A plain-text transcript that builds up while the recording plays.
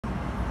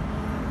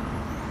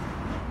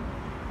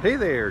Hey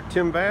there,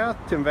 Tim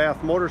Vath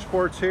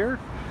Motorsports here.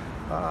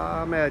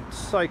 I'm at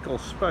Cycle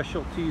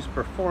Specialties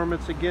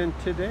Performance again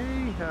today.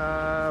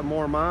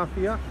 More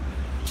Mafia.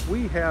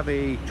 We have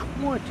a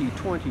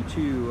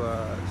 2022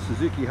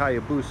 Suzuki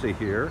Hayabusa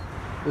here.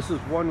 This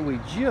is one we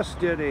just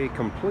did a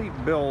complete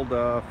build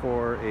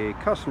for a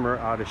customer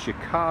out of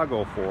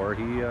Chicago for.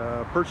 He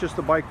purchased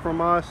the bike from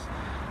us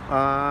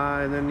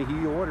and then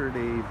he ordered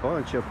a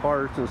bunch of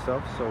parts and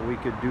stuff so we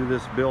could do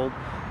this build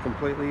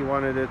completely. He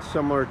wanted it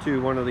similar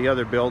to one of the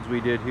other builds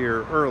we did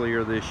here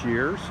earlier this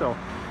year. So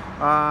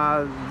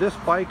this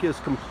bike is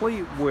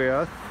complete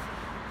with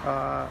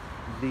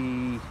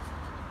the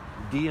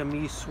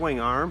DME swing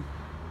arm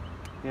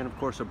and of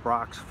course a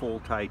Brock's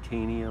full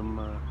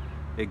titanium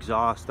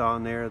exhaust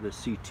on there, the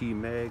CT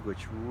Mag,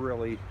 which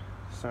really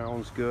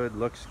sounds good,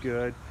 looks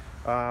good.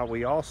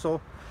 We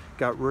also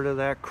got rid of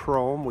that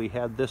chrome. We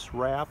had this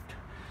wrapped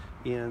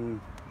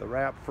in the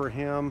wrap for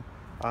him.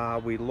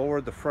 We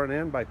lowered the front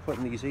end by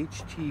putting these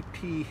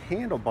HTP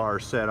handlebar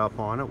set up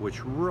on it,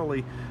 which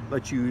really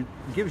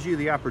gives you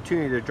the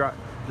opportunity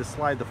to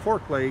slide the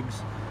fork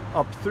legs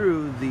up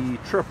through the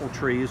triple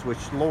trees,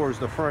 which lowers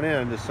the front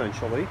end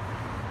essentially,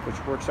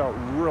 which works out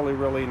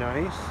really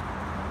nice.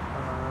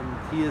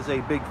 He is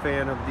a big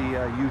fan of the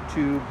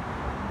YouTube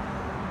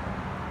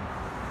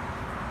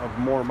of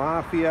More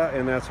Mafia,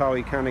 and that's how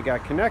he kind of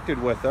got connected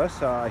with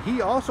us.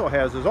 He also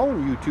has his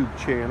own YouTube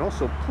channel,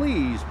 so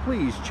please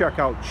check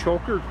out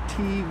Choker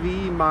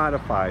TV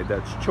Modified.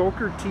 That's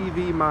Choker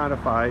TV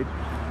Modified.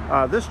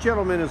 This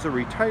gentleman is a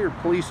retired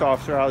police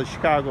officer out of the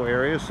Chicago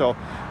area, so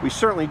we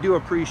certainly do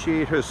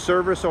appreciate his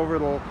service over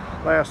the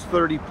last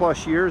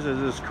 30+ years as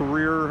his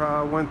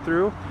career went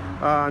through.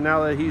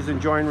 Now that he's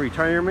enjoying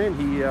retirement,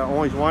 he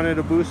always wanted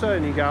a Busa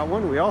and he got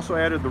one. We also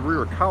added the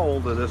rear cowl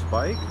to this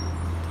bike.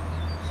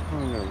 So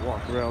I'm going to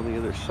walk around the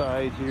other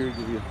side here,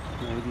 give you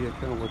an idea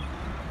kind of what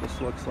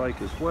this looks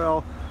like as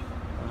well.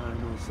 I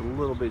know it's a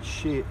little bit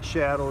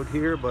shadowed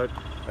here, but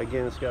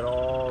again, it's got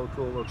all the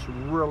cool, looks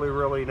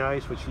really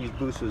nice, which these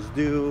Busas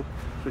do,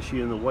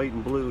 especially in the white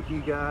and blue he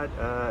got.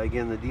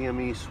 Again, the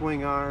DME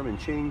swing arm and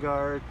chain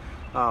guard.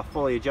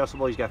 Fully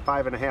adjustable. He's got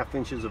 5.5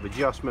 inches of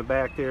adjustment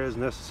back there as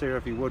necessary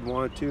if he would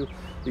want to.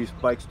 These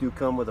bikes do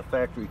come with a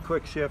factory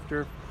quick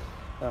shifter,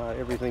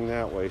 everything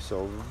that way.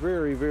 So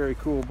very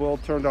cool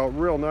build. Turned out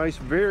real nice,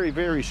 very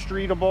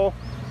streetable,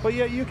 but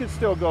yet you can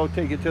still go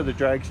take it to the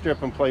drag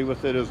strip and play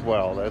with it as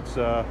well. That's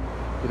you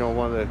know,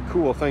 one of the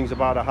cool things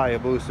about a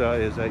Hayabusa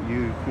is that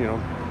you know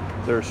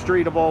they're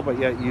streetable, but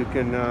yet you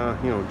can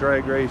you know,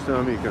 drag race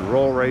them, you can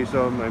roll race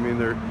them. I mean,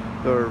 they're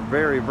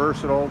very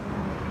versatile.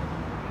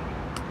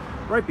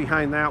 Right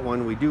behind that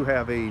one, we do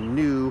have a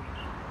new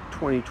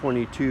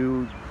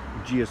 2022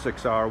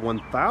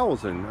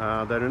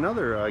 GSX-R1000 that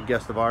another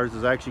guest of ours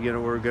is actually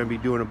we're going to be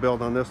doing a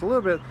build on this a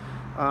little bit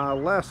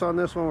less on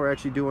this one. We're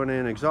actually doing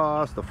an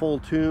exhaust, the full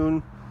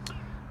tune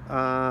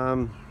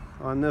on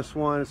this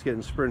one. It's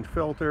getting sprint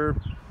filter,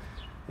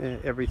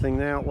 everything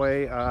that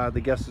way.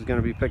 The guest is going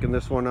to be picking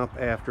this one up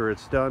after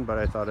it's done, but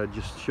I thought I'd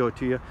just show it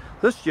to you.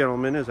 This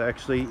gentleman is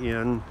actually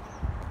in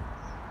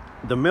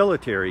the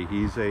military.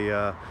 He's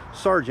a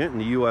sergeant in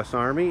the U.S.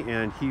 Army,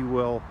 and he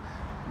will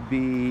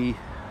be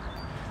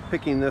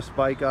picking this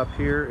bike up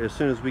here as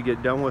soon as we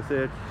get done with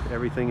it.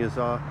 Everything is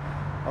all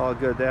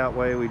good that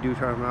way. We do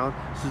turn around.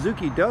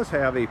 Suzuki does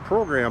have a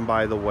program,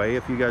 by the way,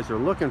 if you guys are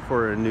looking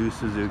for a new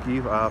Suzuki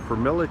for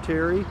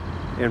military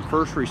and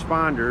first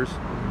responders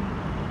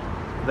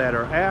that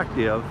are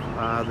active.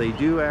 They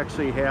do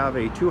actually have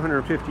a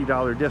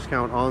 $250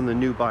 discount on the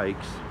new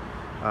bikes.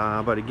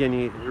 But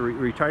again,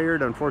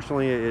 retired,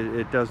 unfortunately,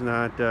 it does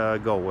not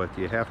go with.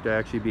 You have to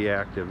actually be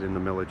active in the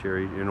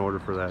military in order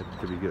for that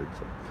to be good.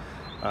 So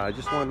I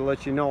just wanted to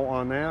let you know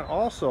on that.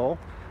 Also,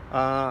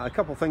 a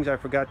couple things I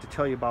forgot to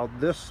tell you about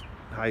this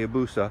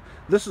Hayabusa.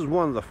 This is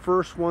one of the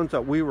first ones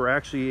that we were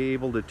actually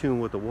able to tune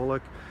with the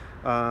Woolich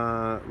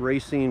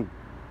Racing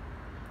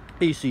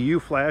ECU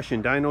flash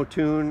and dyno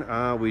tune.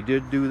 We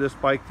did do this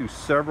bike through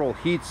several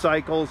heat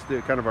cycles,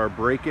 kind of our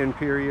break-in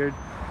period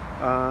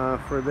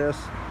for this.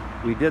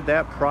 We did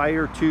that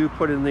prior to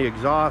putting the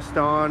exhaust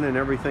on and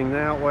everything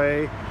that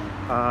way,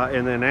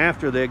 and then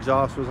after the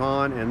exhaust was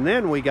on, and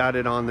then we got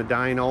it on the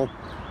dyno,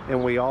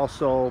 and we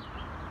also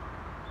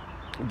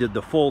did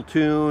the full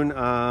tune.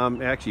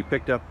 Actually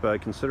picked up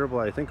considerable,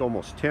 I think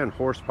almost 10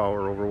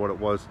 horsepower over what it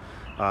was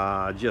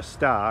just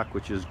stock,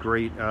 which is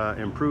great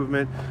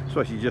improvement,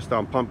 especially just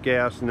on pump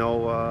gas.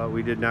 No,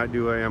 we did not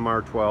do a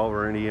MR12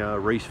 or any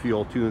race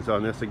fuel tunes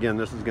on this. Again,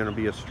 this is going to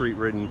be a street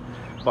ridden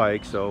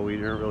bike, so we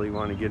didn't really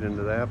want to get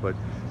into that, but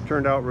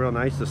turned out real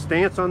nice. The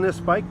stance on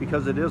this bike,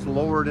 because it is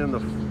lowered in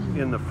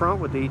the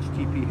front with the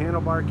HTP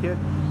handlebar kit,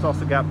 it's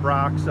also got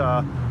Brock's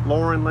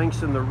lowering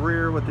links in the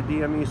rear with the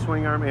DME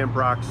swing arm and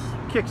Brock's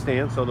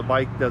kickstand, so the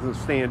bike doesn't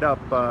stand up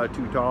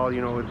too tall.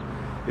 You know,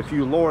 if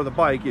you lower the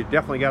bike, you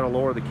definitely got to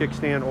lower the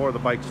kickstand, or the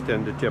bikes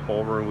tend to tip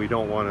over, and we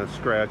don't want to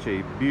scratch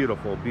a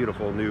beautiful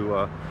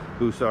new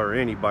Busa or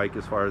any bike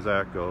as far as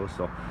that goes.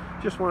 So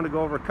just wanted to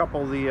go over a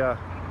couple of the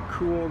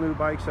cool new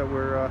bikes that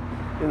we're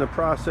in the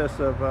process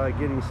of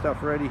getting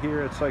stuff ready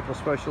here at Cycle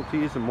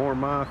Specialties, and more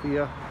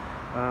Mafia.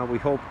 We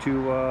hope to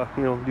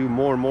you know, do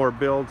more and more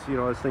builds, you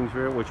know, as things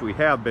vary, which we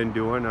have been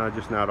doing,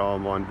 just not all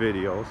in one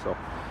video. So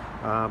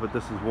but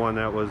this is one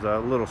that was a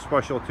little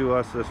special to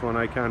us. This one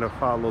I kind of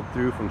followed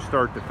through from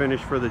start to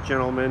finish for the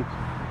gentleman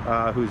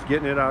who's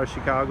getting it out of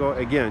Chicago.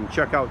 Again,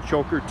 check out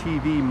Choker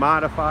TV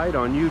Modified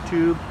on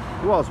YouTube,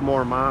 as well as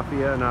more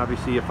Mafia, and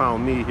obviously you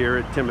found me here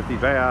at Timothy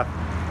Vath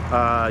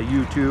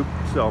YouTube.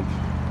 So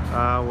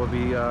we'll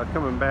be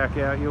coming back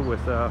at you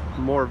with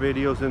more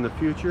videos in the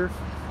future.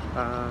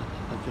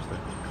 Just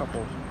a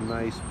couple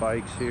nice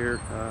bikes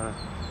here.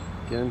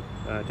 Again,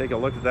 take a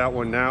look at that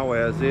one now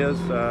as is,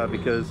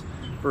 because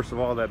first of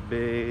all, that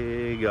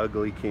big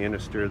ugly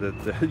canister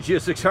that the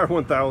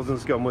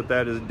GSX-R1000s come with,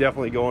 that is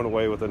definitely going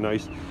away with a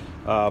nice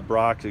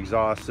Brock's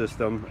exhaust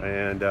system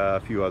and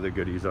a few other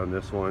goodies on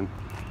this one.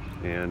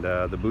 And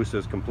the Busa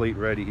is complete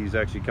ready. He's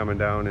actually coming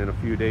down in a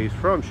few days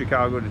from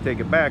Chicago to take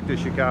it back to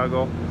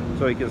Chicago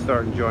so he can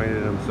start enjoying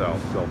it himself.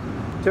 So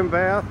Tim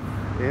Vath,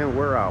 and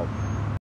we're out.